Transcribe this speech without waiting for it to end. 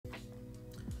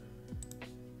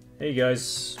Hey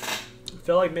guys,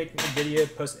 felt like making a video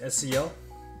post SCL.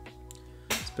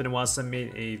 It's been a while since I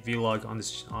made a vlog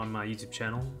on my YouTube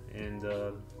channel, and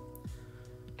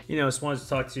just wanted to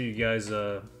talk to you guys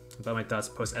about my thoughts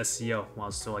post SCL while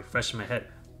it's still like fresh in my head.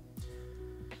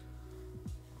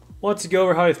 Wanted to go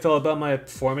over how I felt about my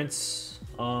performance.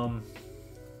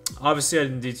 Obviously I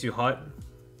didn't do too hot,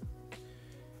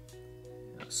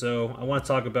 so I want to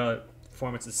talk about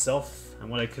performance itself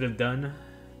and what I could have done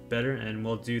better and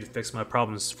will do to fix my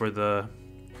problems for the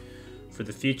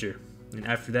future. And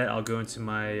after that, I'll go into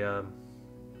my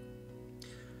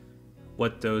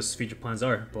what those future plans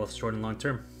are, both short and long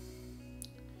term.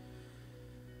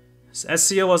 So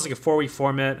SCL was like a 4-week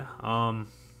format.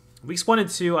 Weeks 1 and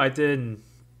 2, I did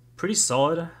pretty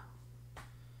solid.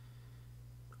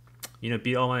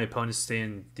 Beat all my opponents, stay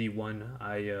in D1.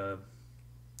 I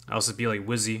also beat like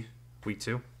Wizzy week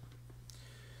 2.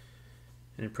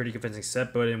 In a pretty convincing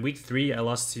set, but in week 3 I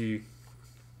lost to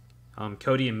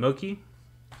Cody and Moki.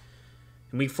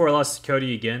 In week 4 I lost to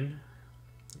Cody again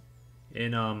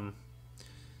in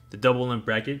the double limit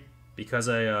bracket. Because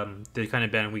I did kind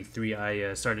of bad in week 3,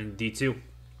 I started in D2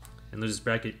 and lose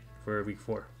bracket for week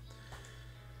 4.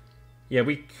 Yeah,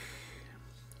 week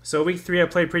 3 I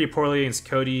played pretty poorly against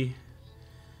Cody.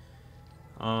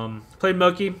 Played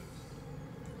Moki.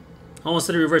 Almost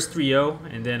did a reverse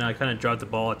 3-0, and then I kind of dropped the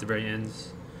ball at the very end.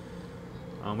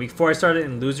 Week 4, I started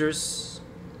in losers.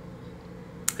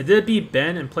 I did beat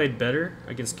Ben and played better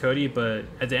against Cody, but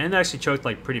at the end I actually choked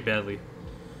like pretty badly.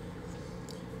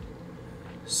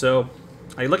 So,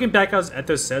 looking back at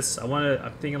those sets,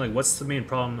 I'm thinking like, what's the main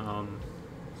problem?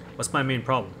 What's my main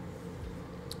problem?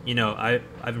 I've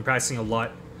been practicing a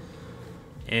lot,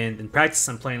 and in practice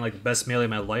I'm playing like the best melee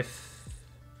of my life.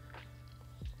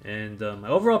 And my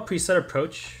overall preset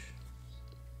approach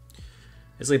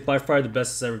is like by far the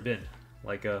best it's ever been.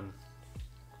 Like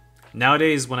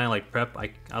nowadays when I like prep,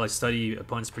 I like study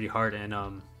opponents pretty hard, and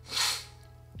I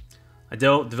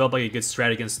develop like a good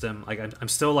strat against them. Like I'm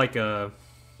still like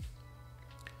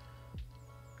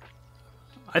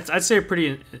I'd say a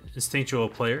pretty instinctual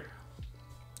player.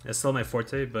 That's still my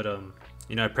forte, but I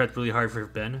prepped really hard for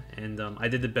Ben, and I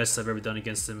did the best I've ever done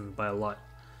against him by a lot.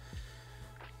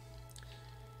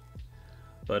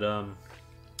 But I'm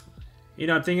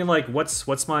thinking like,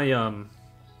 what's my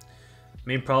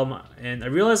main problem? And I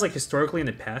realized like historically in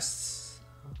the past,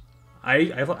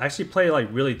 I actually play like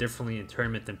really differently in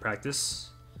tournament than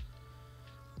practice.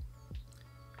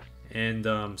 And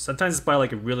sometimes it's by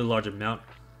like a really large amount.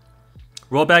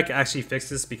 Rollback actually fixed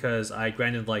this because I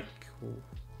grinded like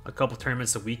a couple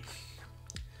tournaments a week,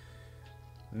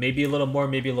 maybe a little more,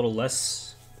 maybe a little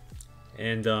less,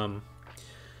 and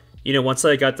once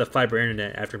I got the fiber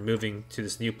internet after moving to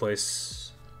this new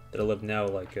place that I live now,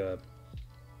 like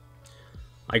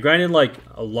I grinded like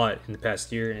a lot in the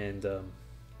past year, and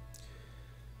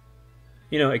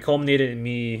it culminated in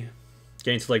me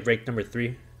getting to like rank number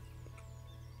 3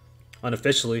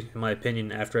 unofficially, in my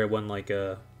opinion, after I won like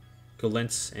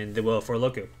Golintz and did well for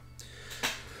Loco.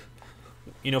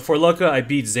 For Loco I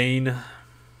beat Zane,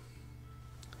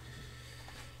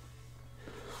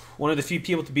 one of the few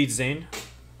people to beat Zane,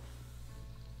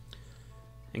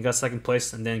 and got 2nd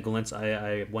place, and then Golintz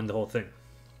I won the whole thing,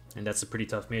 and that's a pretty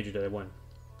tough major that I won.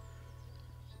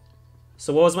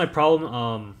 So what was my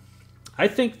problem? I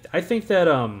think that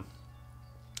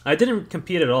I didn't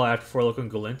compete at all after 4 Loco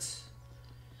and Golintz,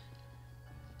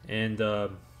 and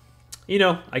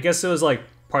I guess it was like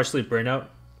partially burnout.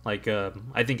 Like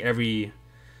I think every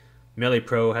melee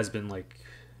pro has been like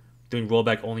doing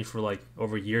rollback only for like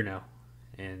over a year now,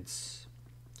 and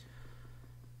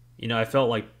I felt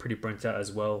like pretty burnt out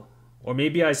as well. Or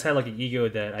maybe I just had like an ego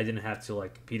that I didn't have to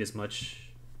like compete as much.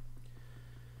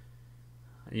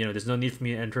 There's no need for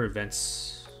me to enter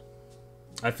events.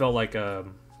 I felt like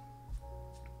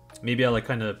maybe I like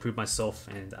kind of proved myself,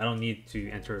 and I don't need to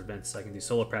enter events. I can do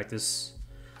solo practice,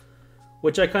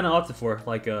 which I kind of opted for.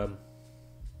 Like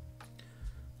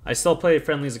I still play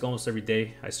friendlies like almost every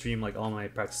day. I stream like all my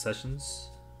practice sessions,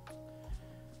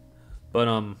 but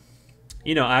I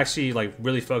actually like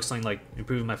really focused on like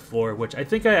improving my floor, which I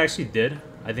think I actually did.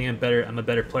 I think I'm a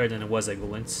better player than I was at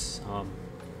Golintz.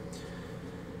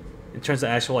 In terms of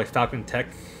actual like Falcon tech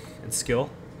and skill,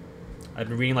 I've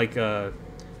been reading like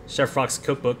Chef Rock's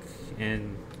cookbook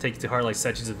and taking to heart like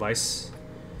Sechi's advice,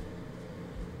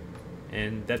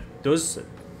 and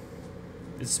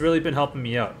it's really been helping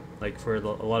me out like for a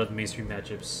lot of the mainstream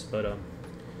matchups. But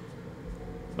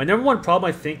my number one problem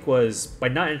I think was by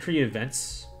not entering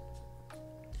events,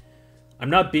 I'm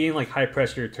not being like high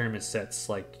pressure tournament sets.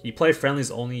 Like you play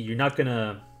friendlies only, you're not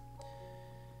gonna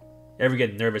ever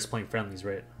get nervous playing friendlies,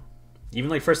 right? even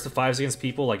like first to fives against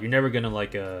people, like you're never gonna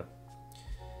like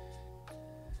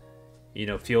you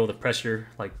know, feel the pressure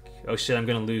like, oh shit, I'm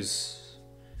gonna lose,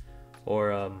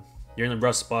 or you're in a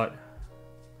rough spot.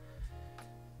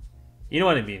 You know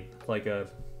what I mean? Like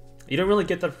you don't really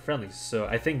get that for friendlies. So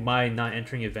I think my not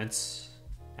entering events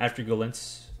after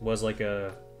Golintz was like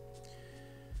it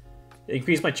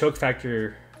increased my choke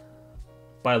factor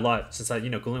by a lot, since you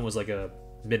know, Golint was like a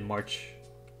mid-March,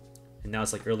 and now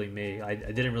it's like early May. I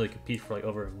didn't really compete for like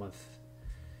over a month.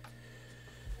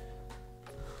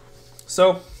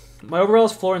 So my overall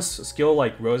floor and skill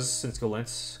like rose since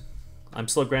Golintz. I'm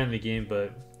still grinding the game,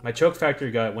 but my choke factor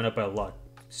went up by a lot,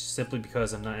 simply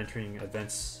because I'm not entering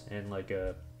events and like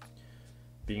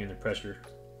being under pressure.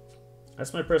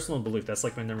 That's my personal belief. That's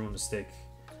like my number one mistake,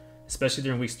 especially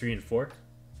during weeks 3 and 4.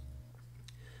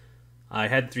 I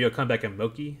had 3-0 comeback on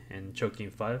Moki and choked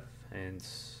game 5, and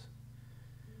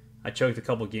I choked a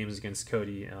couple games against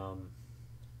Cody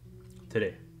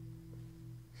today.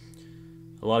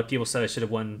 A lot of people said I should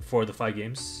have won 4 of the 5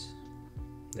 games.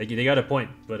 They got a point,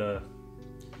 but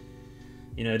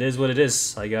you know, it is what it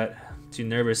is. I got too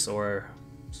nervous or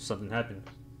something happened.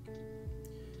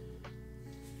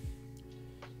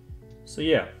 So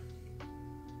yeah,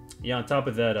 on top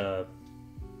of that,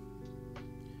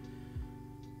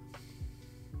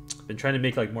 been trying to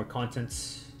make like more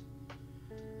content,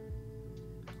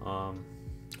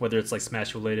 whether it's like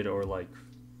Smash related or like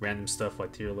random stuff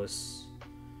like tier lists.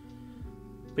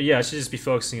 But yeah, I should just be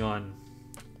focusing on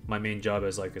my main job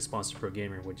as like a sponsored pro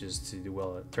gamer, which is to do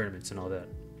well at tournaments and all that.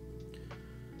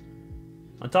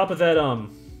 On top of that, I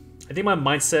think my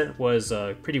mindset was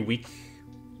pretty weak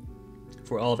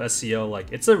for all of SCL.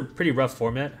 Like, it's a pretty rough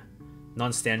format,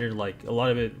 non-standard. Like, a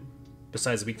lot of it,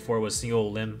 besides week 4, was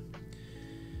single limb,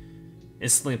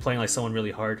 instantly playing like someone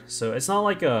really hard. So it's not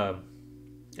like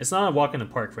it's not a walk in the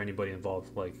park for anybody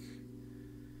involved. Like,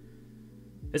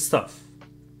 it's tough.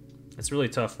 It's really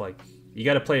tough. Like, you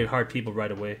got to play hard people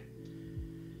right away.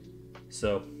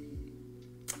 So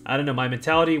I don't know, my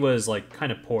mentality was like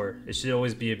kind of poor. It should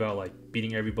always be about like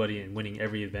beating everybody and winning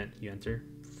every event you enter.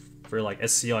 For like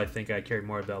SCL, I think I cared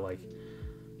more about like,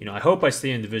 you know, I hope I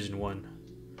stay in Division 1.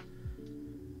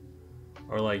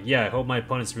 Or like, yeah, I hope my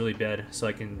opponent's really bad so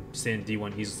I can stay in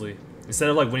D1 easily, instead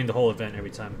of like winning the whole event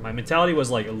every time. My mentality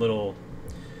was like a little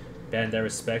bad in that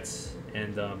respect.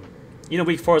 And you know,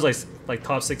 week 4 is like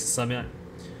top 6 Summit.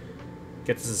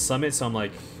 Get this to Summit, so I'm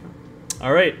like,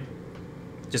 all right,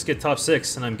 just get top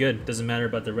 6 and I'm good. Doesn't matter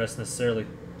about the rest necessarily.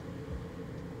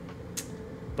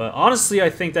 But honestly, I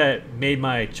think that made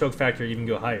my choke factor even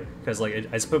go higher, because like I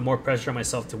just put more pressure on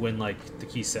myself to win like the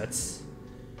key sets.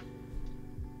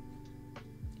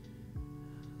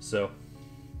 So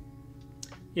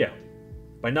yeah,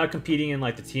 by not competing in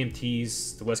like the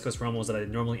TMTs, the West Coast Rumbles that I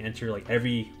normally enter like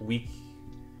every week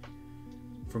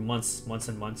for months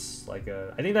and months, like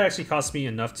I think that actually cost me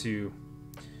enough to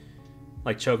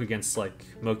like choke against like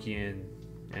Moki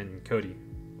and Cody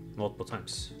multiple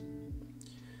times.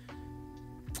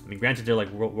 I mean, granted, they're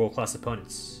like world-class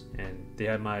opponents and they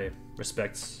have my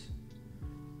respect,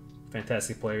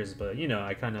 fantastic players, but you know,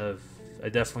 I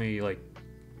definitely like,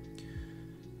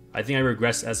 I think I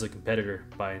regressed as a competitor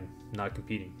by not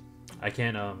competing. I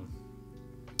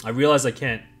realize I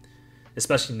can't,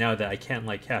 especially now that I can't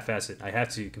like half-ass it. I have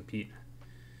to compete.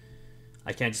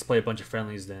 I can't just play a bunch of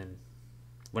friendlies. Then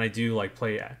when I do like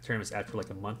play tournaments after like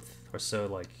a month or so,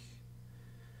 like,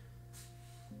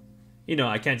 you know,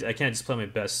 I can't just play my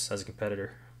best as a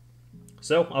competitor.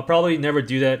 So I'll probably never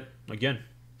do that again.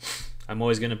 I'm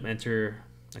always gonna enter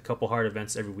a couple hard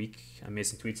events every week. I made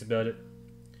some tweets about it.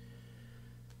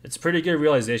 It's a pretty good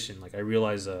realization. Like, I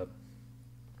realize,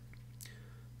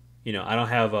 you know, I don't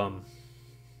have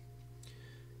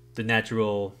the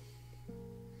natural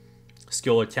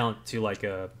skill or talent to like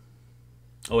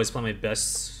always play my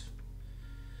best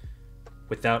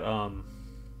without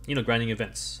you know, grinding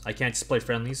events. I can't just play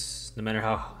friendlies, no matter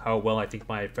how well I think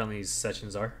my friendlies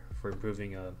sessions are for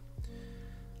improving.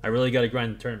 I really got to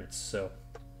grind the tournaments. So,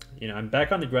 you know, I'm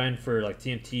back on the grind for like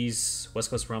TMTs, West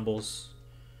Coast Rumbles.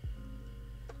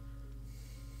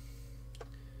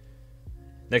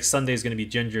 Next Sunday is going to be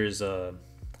Ginger's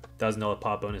 $1,000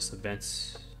 pop bonus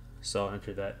events, so I'll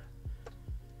enter that.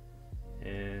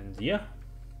 And yeah,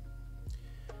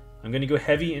 I'm going to go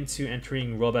heavy into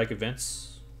entering rollback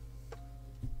events.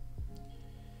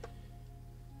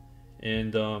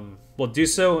 And we'll do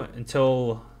so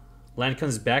until land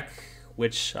comes back,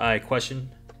 which I question.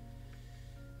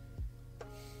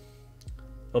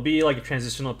 It'll be like a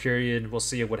transitional period. We'll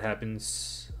see what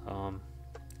happens.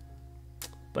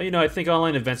 But, you know, I think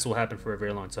online events will happen for a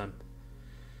very long time.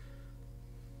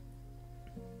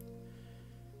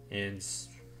 and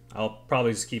I'll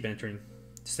probably just keep entering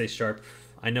to stay sharp.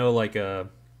 I know like I'm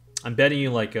betting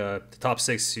you like the top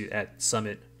 6 at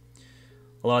Summit.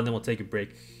 A lot of them will take a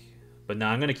break, but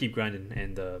now I'm gonna keep grinding,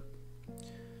 and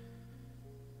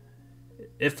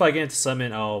if I get into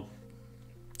Summit, I'll,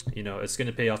 you know, it's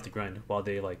gonna pay off the grind while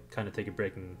they like kind of take a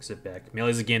break and sit back.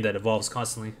 Melee is a game that evolves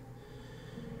constantly.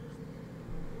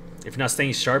 If you're not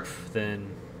staying sharp,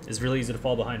 then it's really easy to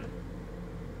fall behind.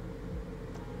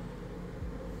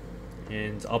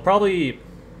 And I'll probably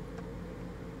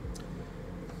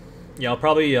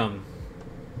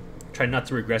try not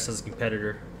to regress as a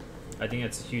competitor. I think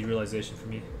that's a huge realization for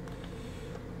me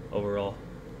overall.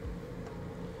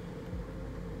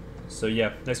 So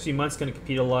yeah, next few months gonna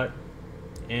compete a lot,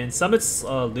 and Summit's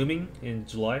looming in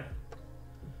July,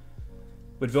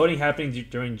 with voting happening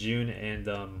during June, and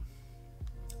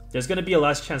there's gonna be a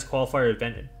last chance qualifier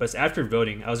event, but it's after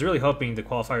voting. I was really hoping the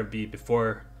qualifier would be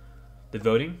before the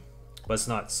voting, but it's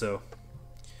not. So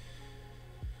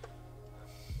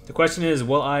the question is,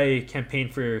 will I campaign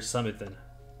for Summit then?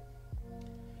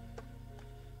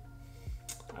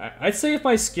 I'd say if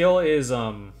my skill is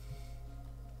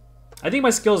I think my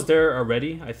skill's there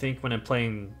already. I think when I'm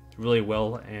playing really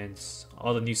well and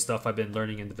all the new stuff I've been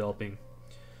learning and developing,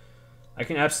 I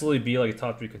can absolutely be like a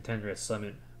top 3 contender at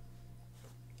Summit.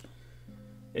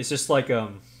 It's just like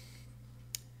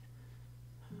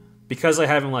because I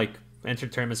haven't like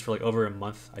entered tournaments for like over a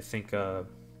month, I think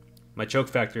my choke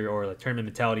factor or like tournament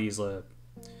mentality is a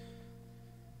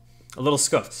little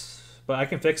scuffed. But I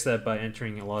can fix that by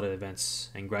entering a lot of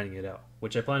events and grinding it out,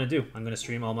 which I plan to do. I'm going to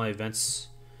stream all my events,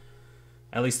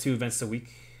 at least 2 events a week.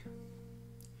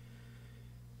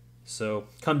 So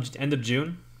come end of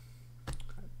June,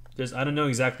 I don't know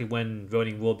exactly when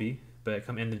voting will be, but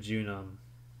come end of June,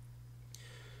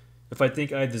 if I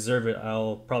think I deserve it,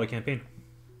 I'll probably campaign.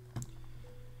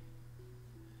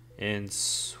 And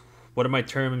what are my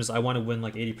terms? I want to win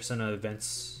like 80% of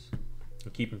events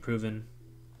and keep improving.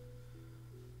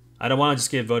 I don't want to just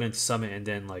get voted into Summit and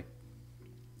then like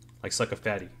suck a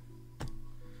fatty.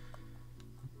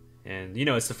 And you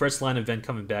know, it's the first line event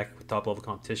coming back with top level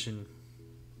competition.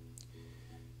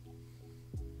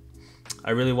 I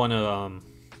really want to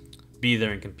be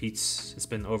there and compete. It's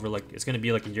been over it's gonna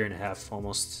be like a year and a half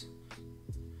almost.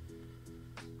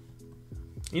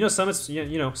 You know, Summit's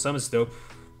Summit's dope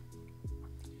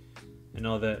and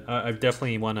all that. I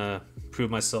definitely want to prove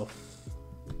myself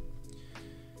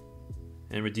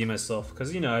and redeem myself,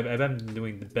 because you know I haven't been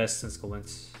doing the best since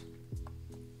Galent.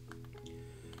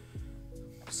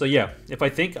 So yeah, if I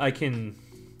think I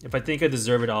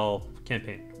deserve it, I'll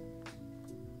campaign.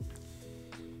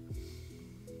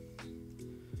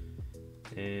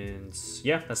 And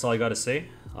yeah, that's all I gotta say.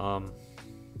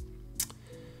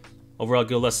 Overall,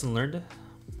 good lesson learned.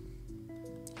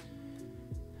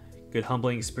 Good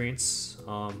humbling experience.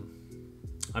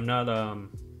 I'm not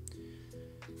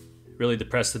really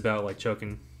depressed about like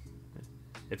choking.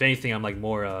 If anything, I'm like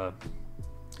more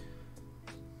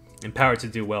empowered to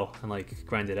do well and like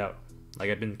grind it out.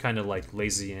 Like I've been kind of like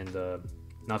lazy and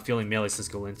not feeling melee since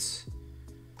Galent.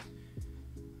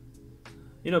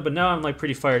 You know, but now I'm like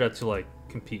pretty fired up to like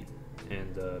compete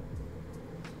and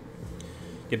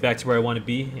get back to where I want to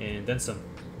be and then some.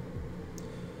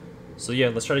 So yeah,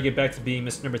 let's try to get back to being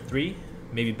Mr. Number 3,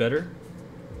 maybe better.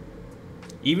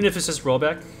 Even if it's just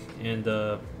rollback, and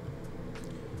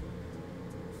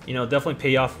you know, definitely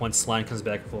pay off once line comes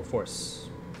back full force.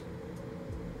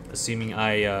 Assuming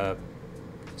I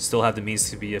still have the means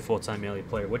to be a full-time melee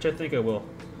player, which I think I will.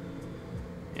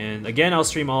 And again, I'll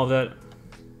stream all of that.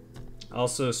 I'll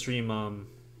also stream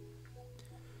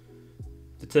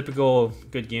the typical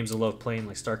good games I love playing,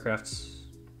 like StarCraft.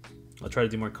 I'll try to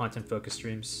do more content-focused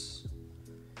streams.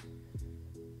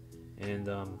 And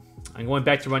I'm going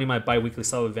back to running my bi-weekly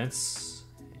solo events.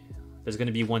 There's going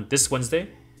to be one this Wednesday,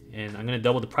 and I'm going to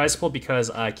double the prize pool because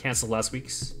I canceled last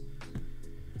week's.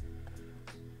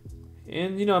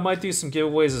 And, you know, I might do some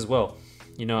giveaways as well.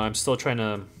 You know, I'm still trying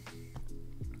to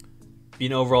be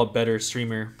an overall better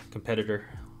streamer, competitor,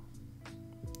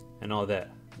 and all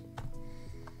that.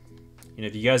 You know,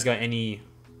 if you guys got any,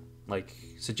 like,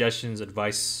 suggestions,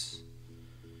 advice,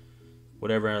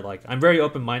 whatever, like, I'm very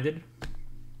open-minded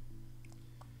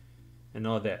and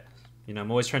all that. You know,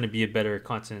 I'm always trying to be a better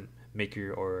content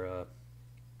maker or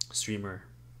streamer.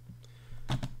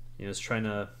 You know, just trying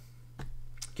to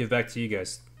give back to you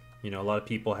guys. You know, a lot of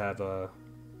people have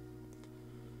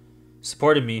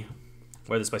supported me,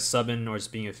 whether it's by subbing or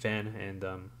just being a fan, and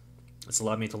it's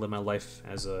allowed me to live my life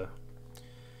as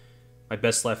my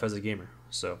best life as a gamer.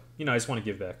 So, you know, I just want to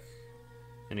give back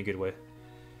in a good way.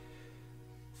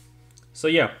 So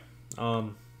yeah,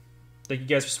 thank you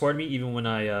guys for supporting me even when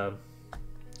I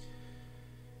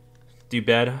do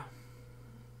bad.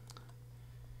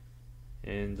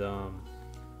 And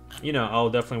you know, I'll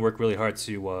definitely work really hard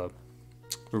to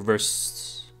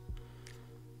reverse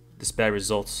this bad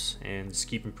results and just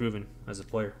keep improving as a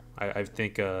player. I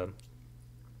think if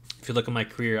you look at my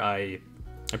career, I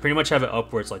pretty much have an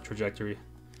upwards like trajectory.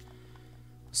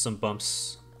 Some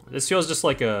bumps. This feels just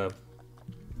like a,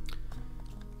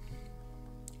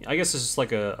 I guess it's just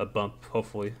like a bump,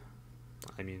 hopefully.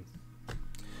 I mean,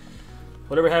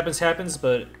 whatever happens, happens,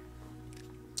 but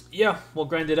yeah, we'll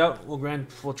grind it out.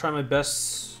 We'll try my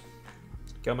best.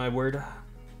 Got my word.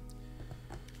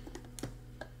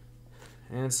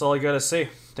 And that's all I gotta say.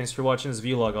 Thanks for watching this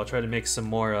vlog. I'll try to make some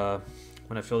more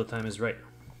when I feel the time is right.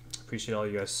 Appreciate all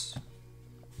you guys.